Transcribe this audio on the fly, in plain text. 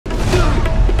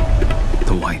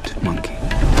white monkey.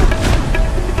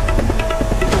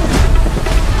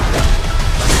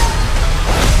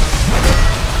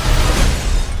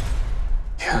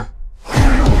 Yeah.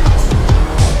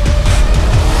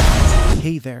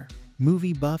 Hey there,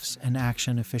 movie buffs and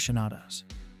action aficionados.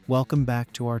 Welcome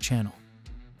back to our channel.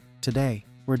 Today,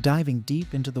 we're diving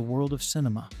deep into the world of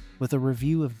cinema with a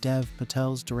review of Dev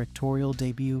Patel's directorial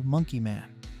debut, Monkey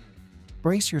Man.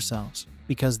 Brace yourselves,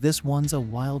 because this one's a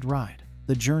wild ride,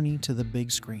 the journey to the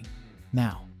big screen.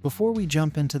 Now, before we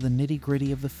jump into the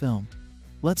nitty-gritty of the film,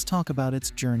 let's talk about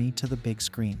its journey to the big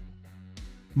screen.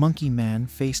 Monkey Man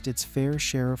faced its fair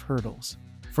share of hurdles,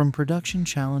 from production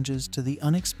challenges to the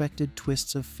unexpected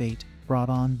twists of fate brought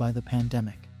on by the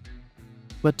pandemic.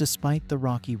 But despite the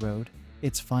rocky road,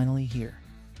 it's finally here,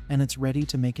 and it's ready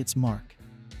to make its mark.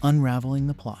 Unraveling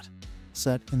the plot.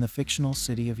 Set in the fictional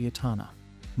city of Yatana,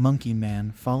 Monkey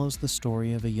Man follows the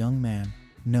story of a young man,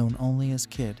 known only as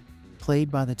Kid,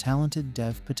 played by the talented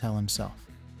Dev Patel himself.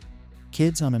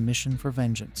 Kid's on a mission for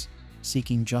vengeance,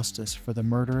 seeking justice for the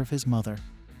murder of his mother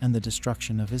and the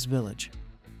destruction of his village.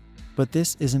 But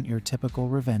this isn't your typical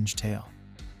revenge tale.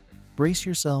 Brace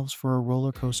yourselves for a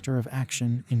roller coaster of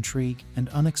action, intrigue, and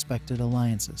unexpected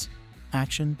alliances.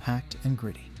 Action-packed and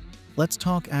gritty. Let's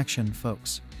talk action,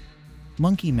 folks.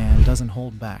 Monkey Man doesn't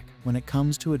hold back when it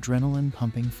comes to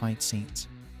adrenaline-pumping fight scenes.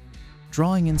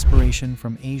 Drawing inspiration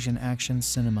from Asian action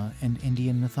cinema and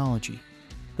Indian mythology,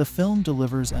 the film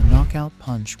delivers a knockout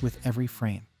punch with every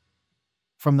frame.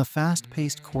 From the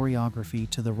fast-paced choreography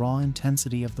to the raw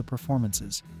intensity of the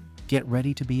performances, get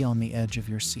ready to be on the edge of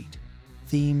your seat.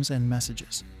 Themes and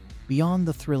messages. Beyond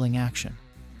the thrilling action,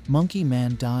 Monkey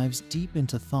Man dives deep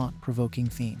into thought-provoking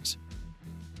themes.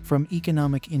 From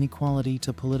economic inequality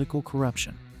to political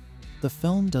corruption, the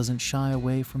film doesn't shy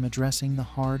away from addressing the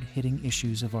hard-hitting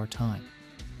issues of our time.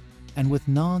 And with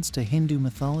nods to Hindu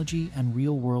mythology and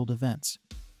real-world events,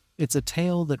 it's a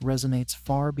tale that resonates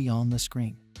far beyond the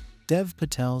screen. Dev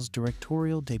Patel's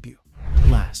directorial debut.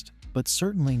 Last, but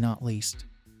certainly not least,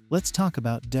 let's talk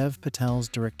about Dev Patel's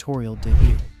directorial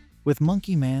debut. With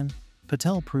Monkey Man,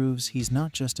 Patel proves he's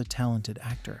not just a talented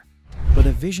actor, but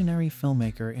a visionary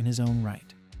filmmaker in his own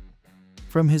right.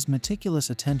 From his meticulous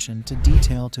attention to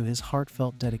detail to his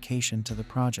heartfelt dedication to the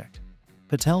project,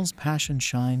 Patel's passion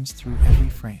shines through every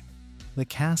frame. The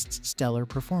cast's stellar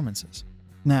performances.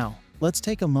 Now, let's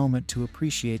take a moment to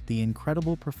appreciate the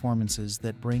incredible performances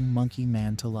that bring Monkey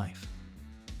Man to life.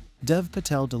 Dev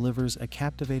Patel delivers a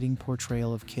captivating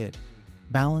portrayal of Kid,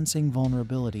 balancing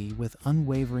vulnerability with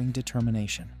unwavering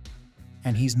determination.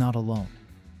 And he's not alone.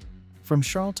 From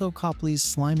Sharlto Copley's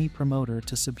slimy promoter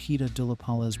to Subhita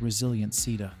Dhulipala's resilient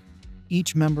Sita,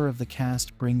 each member of the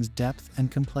cast brings depth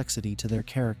and complexity to their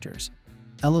characters,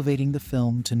 elevating the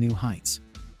film to new heights.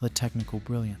 The technical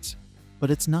brilliance.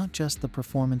 But it's not just the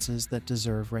performances that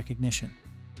deserve recognition.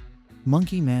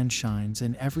 Monkey Man shines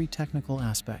in every technical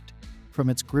aspect, from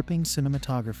its gripping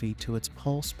cinematography to its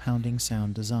pulse-pounding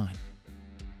sound design.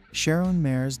 Sharon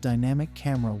Mayer's dynamic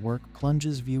camera work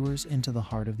plunges viewers into the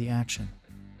heart of the action,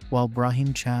 while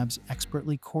Brahim Chab's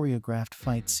expertly choreographed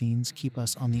fight scenes keep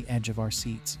us on the edge of our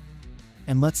seats.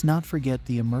 And let's not forget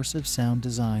the immersive sound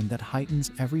design that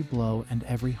heightens every blow and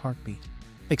every heartbeat.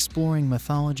 Exploring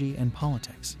mythology and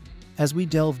politics. As we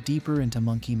delve deeper into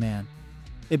Monkey Man,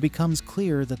 it becomes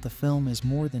clear that the film is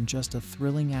more than just a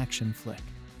thrilling action flick.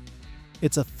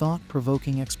 It's a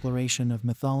thought-provoking exploration of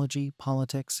mythology,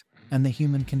 politics, and the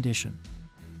human condition.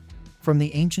 From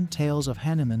the ancient tales of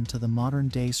Hanuman to the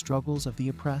modern-day struggles of the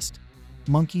oppressed,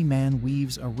 Monkey Man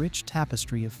weaves a rich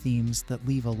tapestry of themes that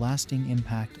leave a lasting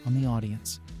impact on the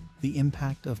audience. The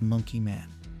impact of Monkey Man.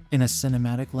 In a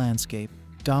cinematic landscape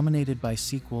dominated by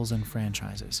sequels and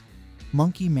franchises,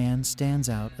 Monkey Man stands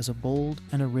out as a bold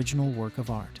and original work of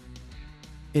art.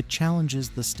 It challenges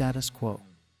the status quo,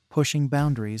 pushing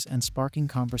boundaries and sparking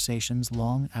conversations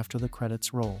long after the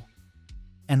credits roll.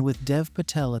 And with Dev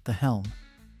Patel at the helm,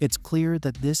 it's clear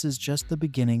that this is just the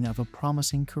beginning of a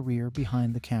promising career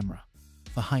behind the camera.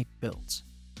 The hype builds.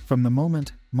 From the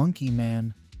moment Monkey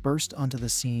Man burst onto the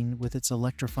scene with its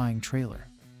electrifying trailer,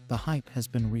 the hype has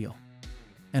been real.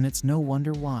 And it's no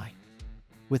wonder why.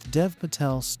 With Dev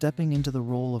Patel stepping into the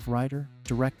role of writer,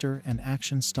 director, and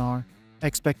action star,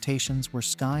 expectations were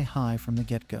sky-high from the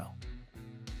get-go.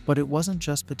 But it wasn't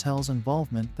just Patel's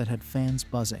involvement that had fans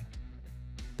buzzing.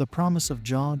 The promise of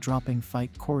jaw-dropping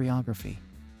fight choreography,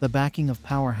 the backing of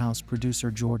powerhouse producer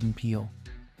Jordan Peele,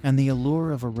 and the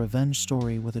allure of a revenge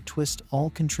story with a twist all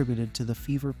contributed to the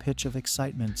fever pitch of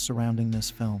excitement surrounding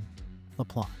this film. The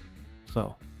plot.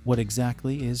 So, what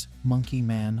exactly is Monkey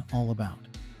Man all about?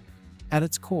 At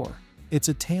its core, It's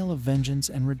a tale of vengeance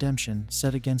and redemption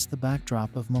set against the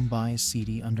backdrop of Mumbai's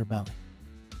seedy underbelly.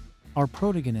 Our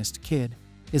protagonist, Kid,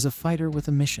 is a fighter with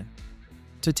a mission: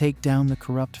 to take down the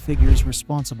corrupt figures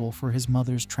responsible for his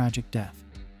mother's tragic death.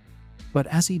 But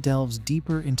as he delves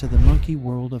deeper into the murky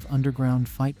world of underground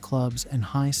fight clubs and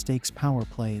high-stakes power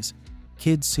plays,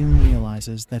 Kid soon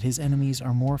realizes that his enemies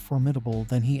are more formidable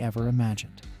than he ever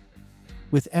imagined.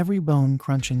 With every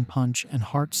bone-crunching punch and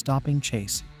heart-stopping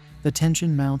chase, the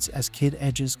tension mounts as Kid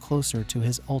edges closer to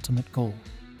his ultimate goal: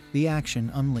 the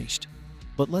action unleashed.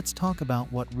 But let's talk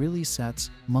about what really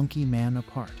sets Monkey Man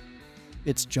apart: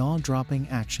 its jaw-dropping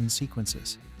action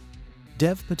sequences.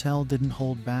 Dev Patel didn't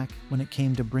hold back when it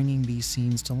came to bringing these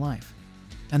scenes to life,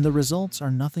 and the results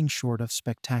are nothing short of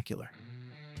spectacular.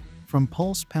 From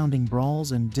pulse-pounding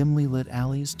brawls in dimly lit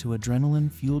alleys to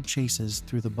adrenaline-fueled chases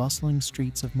through the bustling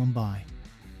streets of Mumbai,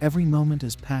 every moment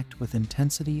is packed with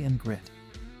intensity and grit.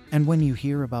 And when you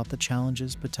hear about the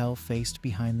challenges Patel faced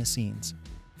behind the scenes,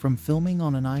 from filming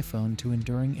on an iPhone to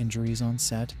enduring injuries on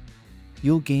set,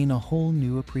 you'll gain a whole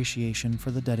new appreciation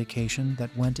for the dedication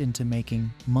that went into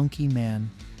making Monkey Man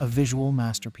a visual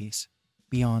masterpiece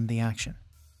beyond the action.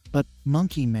 But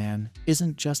Monkey Man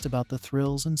isn't just about the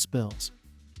thrills and spills.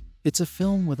 It's a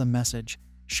film with a message,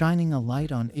 shining a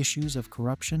light on issues of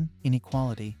corruption,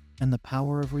 inequality, and the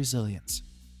power of resilience.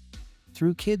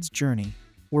 Through Kid's journey,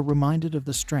 we're reminded of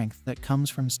the strength that comes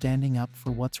from standing up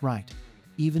for what's right,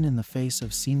 even in the face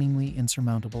of seemingly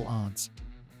insurmountable odds.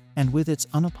 And with its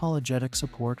unapologetic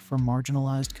support for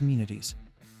marginalized communities,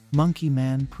 Monkey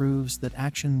Man proves that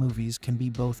action movies can be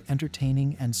both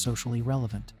entertaining and socially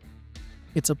relevant.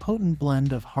 It's a potent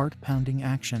blend of heart-pounding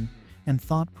action and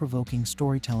thought-provoking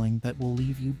storytelling that will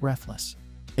leave you breathless,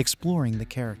 exploring the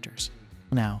characters.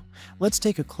 Now, let's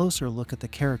take a closer look at the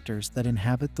characters that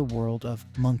inhabit the world of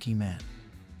Monkey Man.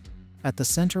 At the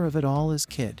center of it all is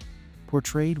Kid,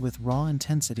 portrayed with raw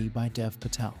intensity by Dev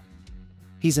Patel.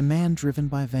 He's a man driven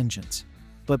by vengeance,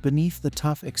 but beneath the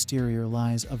tough exterior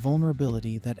lies a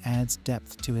vulnerability that adds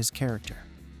depth to his character.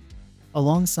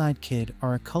 Alongside Kid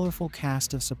are a colorful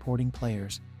cast of supporting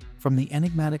players, from the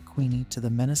enigmatic Queenie to the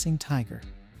menacing Tiger,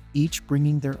 each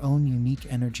bringing their own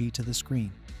unique energy to the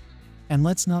screen. And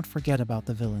let's not forget about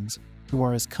the villains, who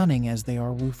are as cunning as they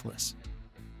are ruthless.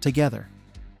 Together,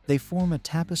 they form a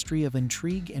tapestry of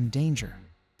intrigue and danger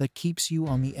that keeps you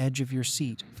on the edge of your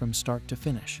seat from start to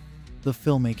finish. The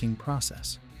filmmaking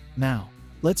process. Now,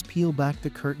 let's peel back the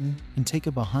curtain and take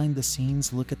a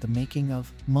behind-the-scenes look at the making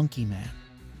of Monkey Man.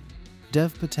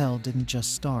 Dev Patel didn't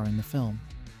just star in the film.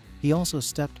 He also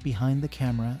stepped behind the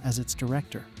camera as its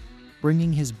director,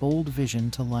 bringing his bold vision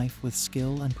to life with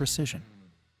skill and precision.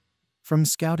 From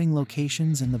scouting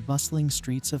locations in the bustling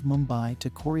streets of Mumbai to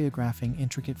choreographing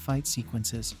intricate fight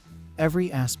sequences,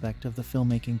 every aspect of the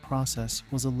filmmaking process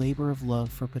was a labor of love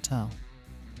for Patel.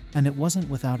 And it wasn't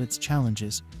without its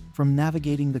challenges, from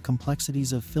navigating the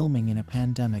complexities of filming in a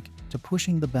pandemic to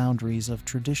pushing the boundaries of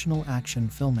traditional action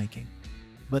filmmaking.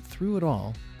 But through it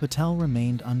all, Patel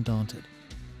remained undaunted,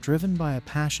 driven by a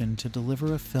passion to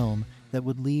deliver a film that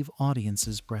would leave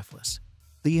audiences breathless.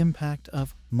 The impact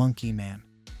of Monkey Man.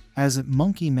 As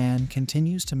Monkey Man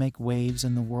continues to make waves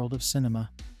in the world of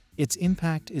cinema, its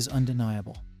impact is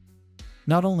undeniable.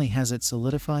 Not only has it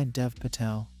solidified Dev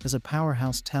Patel as a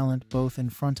powerhouse talent both in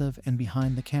front of and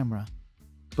behind the camera,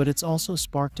 but it's also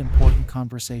sparked important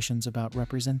conversations about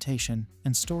representation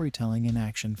and storytelling in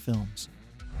action films.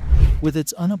 With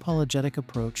its unapologetic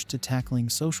approach to tackling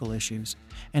social issues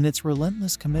and its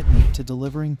relentless commitment to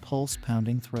delivering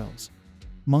pulse-pounding thrills,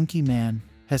 Monkey Man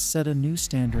has set a new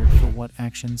standard for what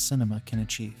action cinema can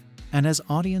achieve. And as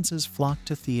audiences flock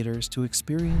to theaters to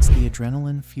experience the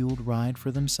adrenaline-fueled ride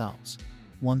for themselves,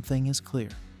 one thing is clear: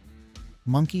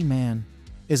 Monkey Man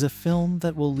is a film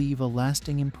that will leave a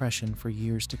lasting impression for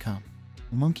years to come.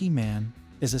 Monkey Man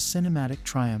is a cinematic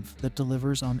triumph that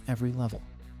delivers on every level.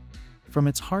 From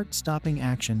its heart-stopping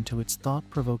action to its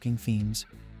thought-provoking themes,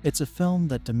 it's a film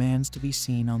that demands to be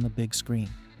seen on the big screen.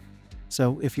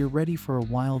 So if you're ready for a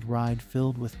wild ride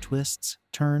filled with twists,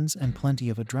 turns, and plenty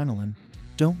of adrenaline,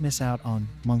 don't miss out on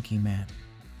Monkey Man.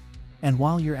 And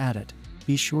while you're at it,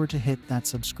 be sure to hit that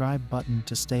subscribe button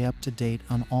to stay up to date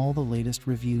on all the latest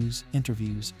reviews,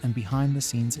 interviews, and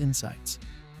behind-the-scenes insights.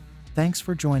 Thanks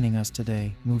for joining us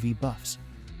today, movie buffs.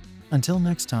 Until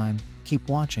next time, keep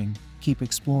watching, keep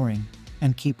exploring,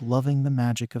 and keep loving the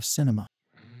magic of cinema.